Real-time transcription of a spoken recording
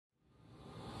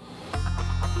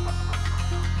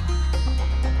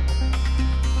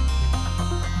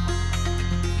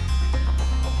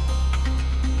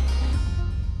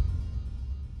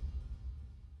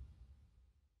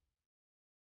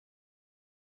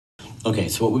Okay,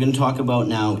 so what we're going to talk about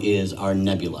now is our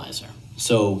nebulizer.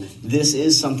 So this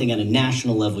is something at a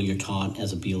national level you're taught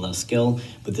as a BLS skill,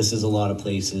 but this is a lot of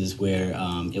places where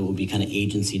it will be kind of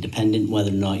agency dependent, whether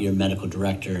or not your medical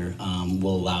director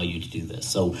will allow you to do this.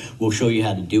 So we'll show you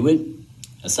how to do it,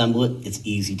 assemble it. It's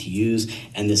easy to use.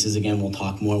 And this is, again, we'll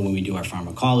talk more when we do our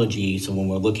pharmacology. So when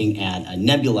we're looking at a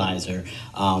nebulizer,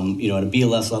 at a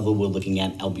BLS level, we're looking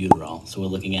at albuterol. So we're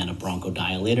looking at a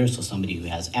bronchodilator, so somebody who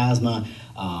has asthma,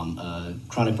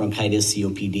 chronic bronchitis,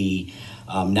 COPD.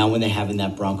 Now when they're having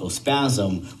that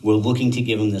bronchospasm, we're looking to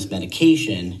give them this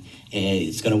medication.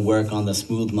 It's going to work on the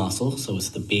smooth muscle, so it's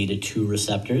the beta-2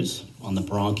 receptors on the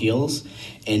bronchioles.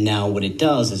 And now what it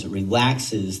does is it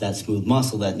relaxes that smooth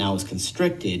muscle that now is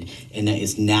constricted, and that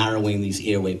is narrowing these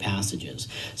airway passages.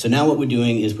 So now what we're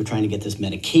doing is we're trying to get this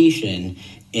medication,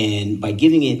 and by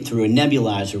giving it through a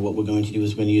nebulizer, what we're going to do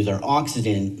is we're going to use our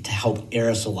oxygen to help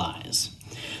aerosolize.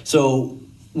 So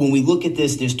when we look at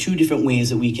this, there's two different ways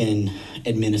that we can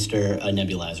administer a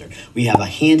nebulizer. We have a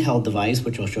handheld device,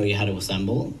 which I'll show you how to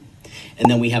assemble, and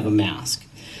then we have a mask.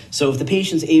 So if the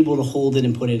patient's able to hold it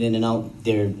and put it in and out,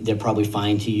 they're probably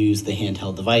fine to use the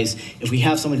handheld device. If we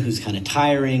have someone who's kind of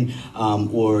tiring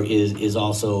or is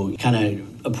also kind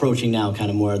of approaching now kind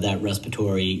of more of that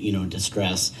respiratory,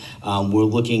 distress, we're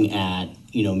looking at,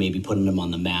 maybe putting them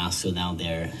on the mask, so now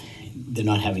they're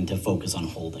not having to focus on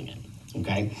holding it.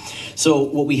 Okay, so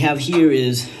what we have here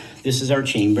is, this is our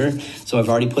chamber. So I've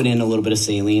already put in a little bit of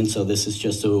saline. So this is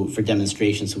just for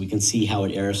demonstration so we can see how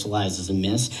it aerosolizes and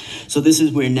mist. So this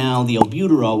is where now the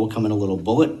albuterol will come in a little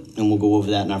bullet, and we'll go over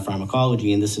that in our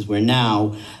pharmacology. And this is where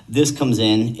now this comes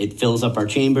in, it fills up our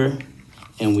chamber,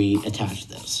 and we attach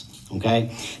this,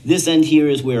 okay? This end here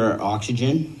is where our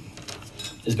oxygen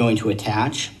is going to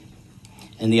attach,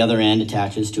 and the other end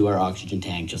attaches to our oxygen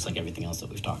tank, just like everything else that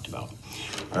we've talked about.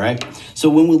 All right, so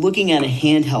when we're looking at a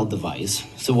handheld device,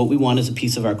 so what we want is a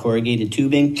piece of our corrugated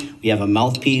tubing. We have a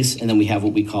mouthpiece, and then we have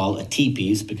what we call a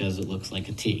T-piece because it looks like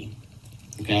a T,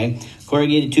 okay?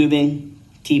 Corrugated tubing,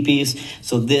 T-piece.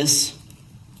 So this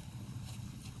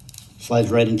slides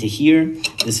right into here.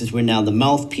 This is where now the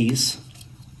mouthpiece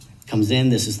comes in.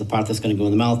 This is the part that's going to go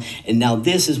in the mouth. And now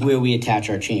this is where we attach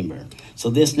our chamber. So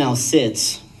this now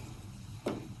sits,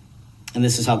 and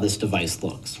this is how this device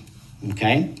looks,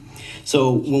 okay?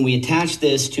 So when we attach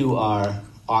this to our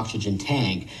oxygen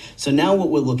tank, so now what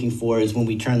we're looking for is when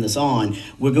we turn this on,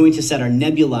 we're going to set our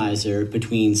nebulizer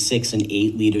between 6 and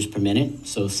 8 liters per minute.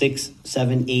 So 6,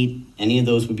 7, 8, any of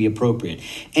those would be appropriate.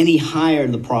 Any higher,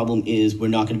 the problem is we're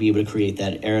not going to be able to create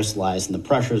that aerosolize, and the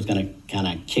pressure is going to kind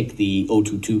of kick the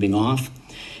O2 tubing off.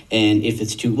 And if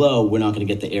it's too low, we're not going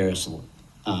to get the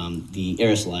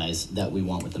aerosolize that we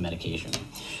want with the medication.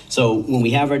 So when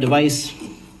we have our device,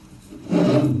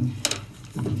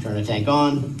 turn the tank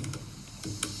on,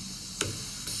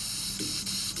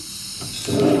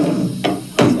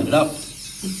 set it up,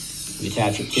 we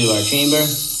attach it to our chamber,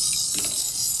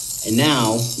 and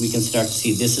now we can start to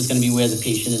see this is going to be where the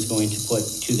patient is going to put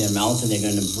to their mouth, and they're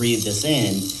going to breathe this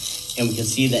in, and we can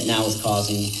see that now is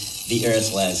causing the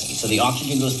aerosolizing. So the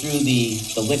oxygen goes through the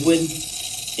liquid,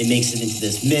 it makes it into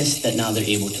this mist that now they're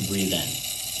able to breathe in,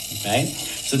 okay?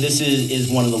 So this is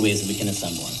one of the ways that we can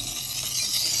assemble it.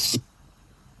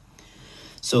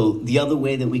 So the other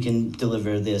way that we can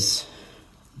deliver this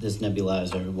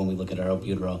nebulizer when we look at our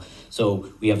albuterol, so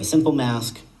we have a simple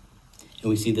mask, and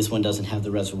we see this one doesn't have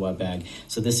the reservoir bag.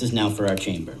 So this is now for our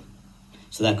chamber.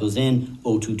 So that goes in,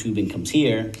 O2 tubing comes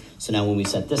here. So now when we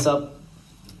set this up,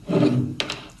 turn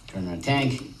our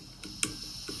tank,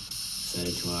 set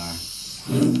it to our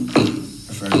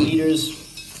preferred meters.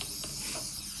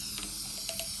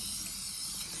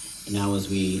 And now as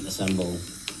we assemble,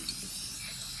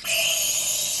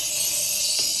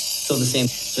 so the same.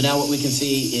 So now what we can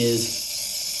see is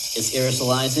it's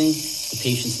aerosolizing. The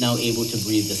patient's now able to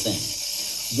breathe this in.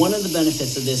 One of the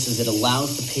benefits of this is it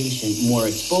allows the patient more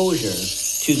exposure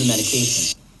to the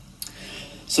medication.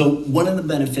 So one of the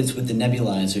benefits with the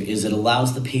nebulizer is it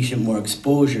allows the patient more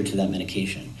exposure to that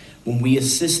medication. When we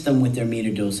assist them with their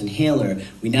meter dose inhaler,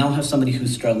 we now have somebody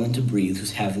who's struggling to breathe,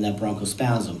 who's having that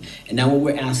bronchospasm. And now what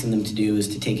we're asking them to do is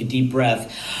to take a deep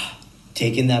breath,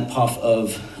 take in that puff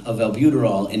of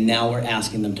albuterol, and now we're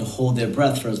asking them to hold their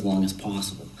breath for as long as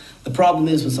possible. The problem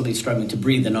is when somebody's struggling to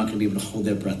breathe, they're not going to be able to hold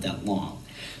their breath that long.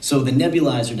 So the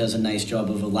nebulizer does a nice job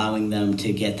of allowing them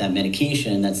to get that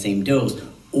medication, that same dose,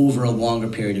 over a longer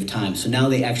period of time. So now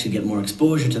they actually get more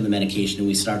exposure to the medication, and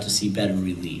we start to see better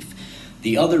relief.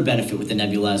 The other benefit with the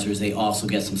nebulizer is they also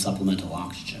get some supplemental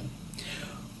oxygen.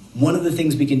 One of the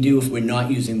things we can do if we're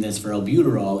not using this for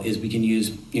albuterol is we can use,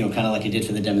 kind of like I did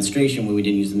for the demonstration where we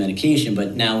didn't use the medication,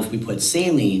 but now if we put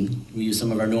saline, we use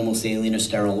some of our normal saline or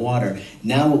sterile water,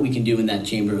 now what we can do in that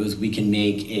chamber is we can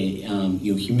make a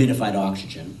humidified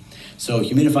oxygen. So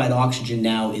humidified oxygen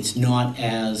now, it's not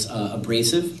as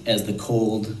abrasive as the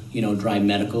cold, dry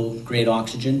medical grade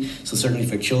oxygen. So certainly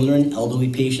for children, elderly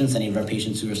patients, any of our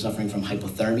patients who are suffering from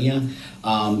hypothermia,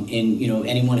 and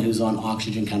anyone who's on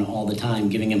oxygen kind of all the time,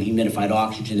 giving them humidified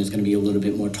oxygen is going to be a little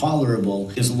bit more tolerable.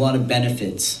 There's a lot of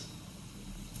benefits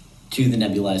to the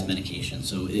nebulized medication.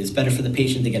 So it's better for the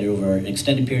patient to get it over an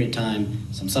extended period of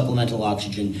time, some supplemental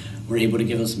oxygen. We're able to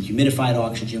give them some humidified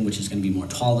oxygen, which is going to be more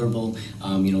tolerable,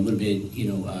 a little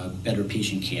bit, better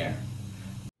patient care.